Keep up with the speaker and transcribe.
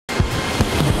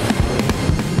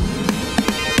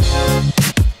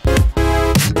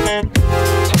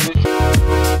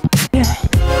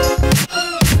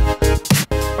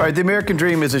right, The American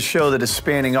Dream is a show that is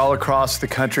spanning all across the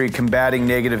country, combating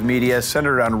negative media,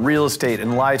 centered around real estate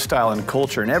and lifestyle and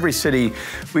culture. In every city,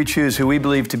 we choose who we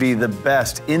believe to be the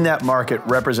best in that market,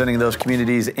 representing those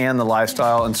communities and the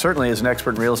lifestyle. And certainly as an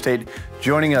expert in real estate,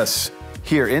 joining us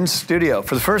here in studio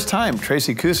for the first time,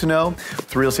 Tracy Cousineau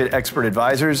with Real Estate Expert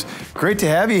Advisors. Great to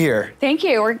have you here. Thank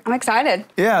you. I'm excited.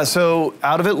 Yeah, so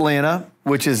out of Atlanta,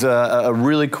 which is a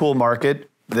really cool market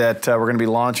that we're going to be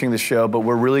launching the show, but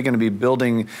we're really going to be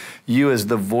building you as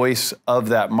the voice of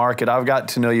that market. I've got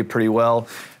to know you pretty well,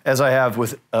 as I have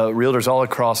with realtors all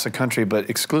across the country, but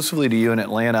exclusively to you in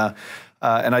Atlanta.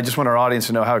 And I just want our audience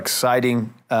to know how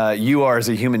exciting you are as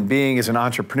a human being, as an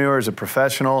entrepreneur, as a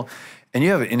professional, and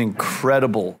you have an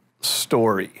incredible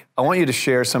story. I want you to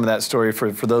share some of that story for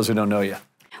those who don't know you.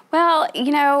 Well,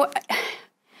 you know,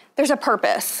 there's a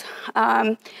purpose.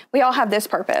 We all have this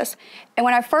purpose. And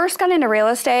when I first got into real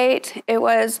estate, it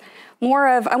was more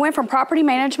of, I went from property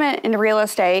management into real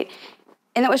estate,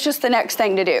 and it was just the next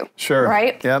thing to do. Sure.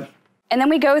 Right? Yep. And then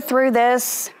we go through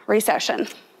this recession,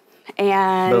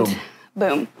 and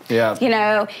boom. Yeah. You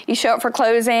know, you show up for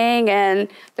closing, and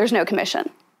there's no commission.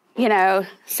 You know,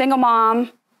 single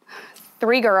mom,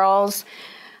 3 girls,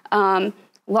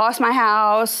 lost my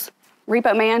house,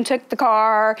 repo man took the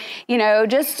car, you know,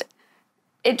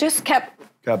 it just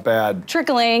got bad,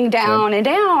 trickling down and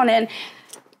down. And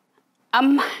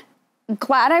I'm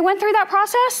glad I went through that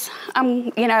process. I'm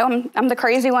the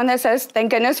crazy one that says,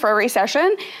 thank goodness for a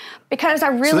recession, because I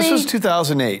really... So this was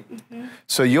 2008. Mm-hmm.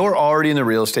 So you're already in the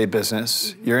real estate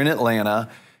business. Mm-hmm. You're in Atlanta.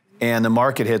 And the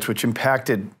market hits, which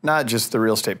impacted not just the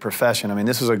real estate profession. I mean,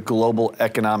 this was a global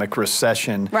economic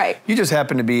recession. Right. You just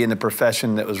happened to be in the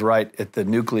profession that was right at the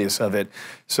nucleus of it.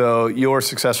 So you're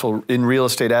successful in real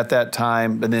estate at that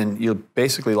time, but then you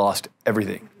basically lost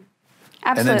everything.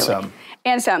 Absolutely. And then some.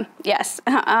 And some, yes.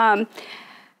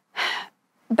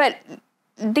 But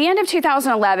the end of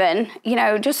 2011, you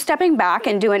know, just stepping back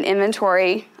and doing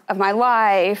inventory of my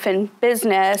life and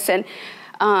business and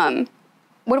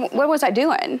what was I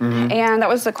doing? Mm-hmm. And that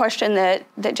was the question that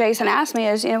Jason asked me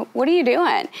is, you know, what are you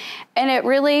doing? And it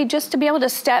really, just to be able to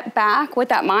step back with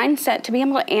that mindset, to be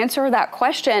able to answer that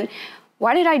question,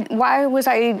 why was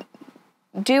I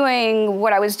doing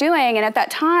what I was doing? And at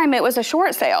that time, it was a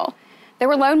short sale. There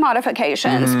were loan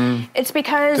modifications. Mm-hmm. It's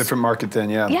because... Different market then,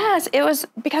 yeah. Yes, it was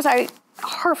because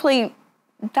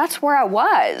that's where I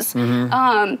was.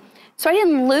 Mm-hmm. So I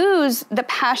didn't lose the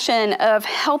passion of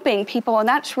helping people, and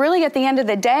that's really, at the end of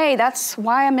the day, that's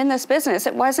why I'm in this business.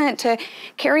 It wasn't to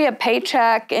carry a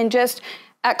paycheck and just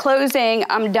at closing,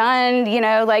 I'm done, you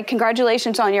know, like,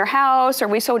 congratulations on your house, or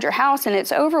we sold your house and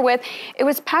it's over with. It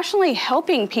was passionately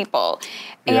helping people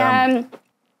and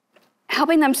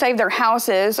helping them save their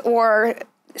houses, or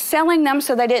selling them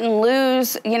so they didn't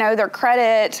lose, you know, their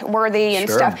credit worthy and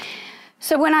stuff.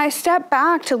 So when I step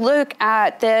back to look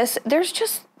at this,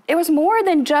 it was more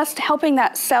than just helping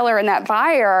that seller and that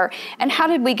buyer. And how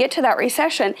did we get to that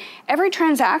recession? Every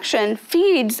transaction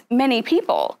feeds many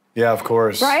people. Yeah, of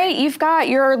course. Right? You've got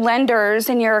your lenders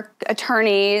and your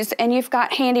attorneys, and you've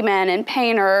got handymen and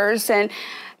painters and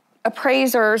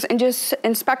appraisers and just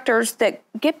inspectors that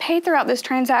get paid throughout this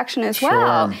transaction as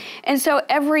well. And so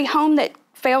every home that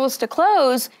fails to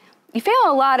close, you fail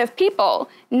a lot of people,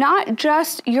 not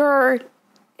just your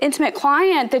intimate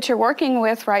client that you're working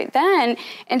with right then.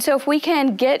 And so if we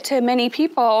can get to many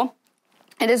people,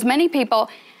 and as many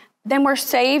people, then we're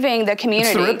saving the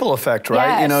community. It's the ripple effect, right?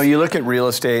 Yes. You know, you look at real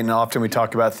estate, and often we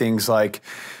talk about things like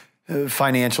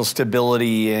financial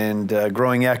stability and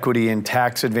growing equity and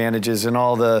tax advantages and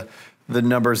all the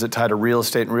numbers that tie to real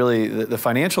estate and really the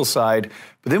financial side.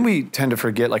 But then we tend to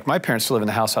forget, like, my parents still live in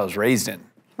the house I was raised in.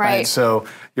 Right. So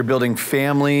you're building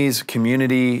families,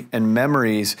 community, and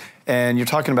memories. And you're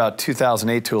talking about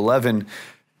 2008 to 11.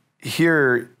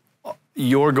 Here,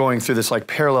 you're going through this like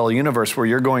parallel universe where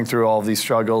you're going through all of these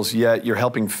struggles, yet you're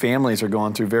helping families are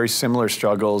going through very similar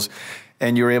struggles.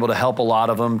 And you're able to help a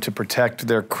lot of them to protect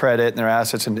their credit and their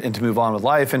assets and to move on with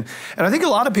life. And I think a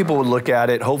lot of people would look at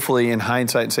it, hopefully in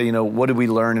hindsight, and say, you know, what did we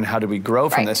learn and how did we grow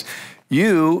from this?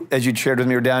 You, as you shared with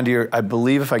me, were down to your, I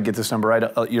believe if I get this number right,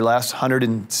 your last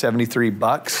 $173.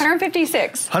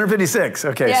 156. 156,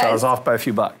 okay, yes. So I was off by a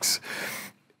few bucks.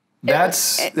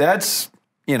 That's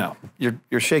you know,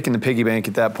 you're shaking the piggy bank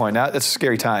at that point. Now, that's a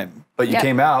scary time. But you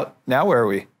came out, now where are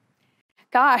we?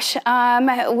 Gosh,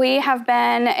 we have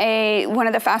been one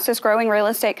of the fastest growing real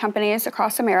estate companies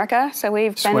across America. So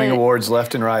we've been winning awards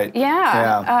left and right.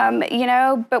 Yeah. You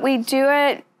know, but we do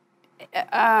it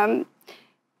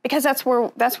because that's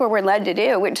where we're led to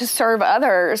do, to serve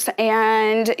others.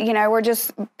 And, we're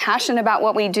just passionate about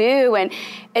what we do, and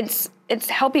it's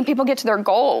helping people get to their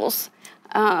goals.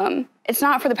 It's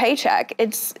not for the paycheck.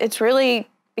 It's really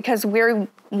because we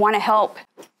want to help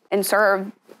and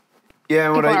serve. Yeah,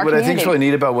 and what I think is really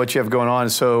neat about what you have going on,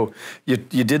 so you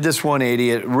did this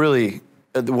 180 at really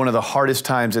one of the hardest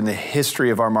times in the history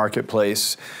of our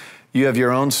marketplace. You have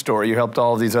your own story. You helped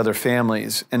all of these other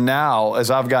families. And now, as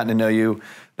I've gotten to know you,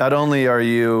 not only are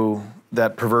you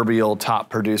that proverbial top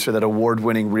producer, that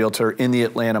award-winning realtor in the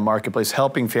Atlanta marketplace,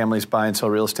 helping families buy and sell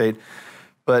real estate,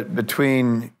 but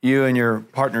between you and your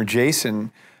partner,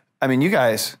 Jason, I mean, you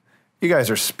guys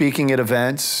are speaking at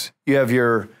events. You have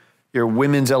your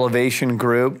Women's Elevation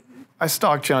group. I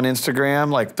stalked you on Instagram,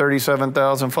 like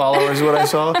 37,000 followers is what I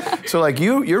saw. So like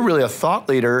you're really a thought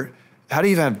leader. How do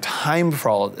you even have time for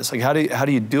all of this? Like how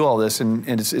do you do all this? And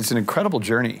it's an incredible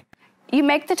journey. You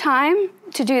make the time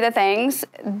to do the things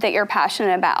that you're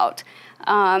passionate about.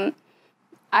 I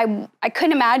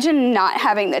couldn't imagine not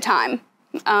having the time.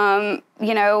 I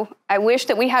wish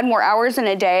that we had more hours in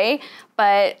a day,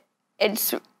 but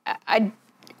I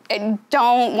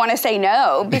don't want to say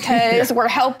no, because we're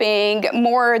helping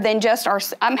more than just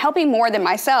I'm helping more than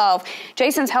myself.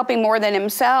 Jason's helping more than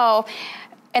himself.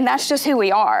 And that's just who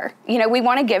we are. We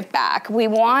want to give back. We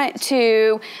want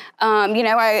to,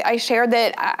 I shared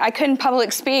that I couldn't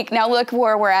public speak. Now look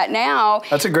where we're at now.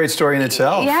 That's a great story in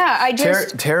itself. Yeah,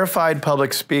 terrified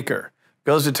public speaker.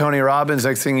 Goes to Tony Robbins,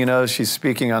 next thing you know, she's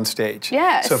speaking on stage.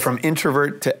 Yes. So from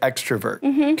introvert to extrovert.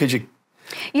 Because you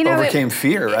overcame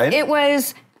fear, right?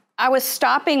 I was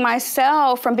stopping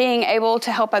myself from being able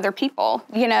to help other people.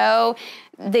 The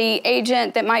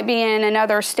agent that might be in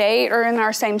another state or in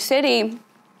our same city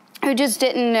who just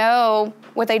didn't know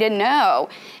what they didn't know.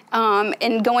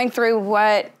 And going through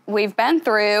what we've been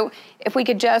through, if we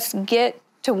could just get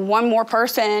to one more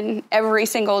person every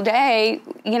single day,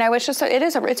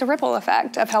 it's a ripple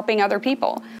effect of helping other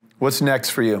people. What's next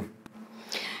for you?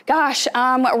 Gosh,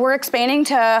 we're expanding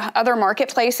to other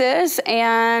marketplaces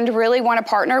and really want to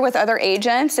partner with other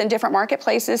agents in different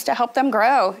marketplaces to help them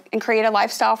grow and create a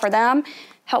lifestyle for them,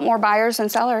 help more buyers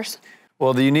and sellers.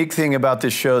 Well, the unique thing about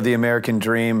this show, The American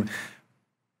Dream,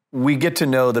 we get to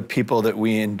know the people that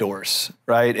we endorse,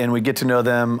 right? And we get to know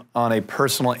them on a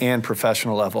personal and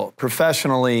professional level.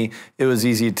 Professionally, it was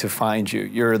easy to find you.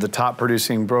 You're the top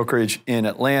producing brokerage in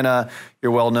Atlanta.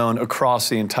 You're well known across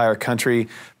the entire country.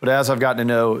 But as I've gotten to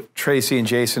know Tracy and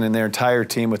Jason and their entire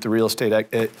team with the real estate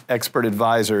expert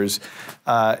advisors,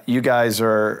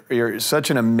 you're such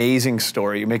an amazing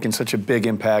story. You're making such a big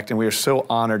impact, and we are so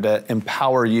honored to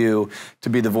empower you to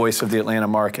be the voice of the Atlanta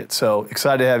market. So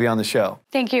excited to have you on the show.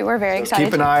 Thank you. We're very excited.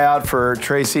 Keep an eye out for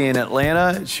Tracy in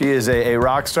Atlanta. She is a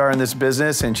rock star in this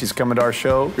business, and she's coming to our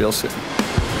show real soon.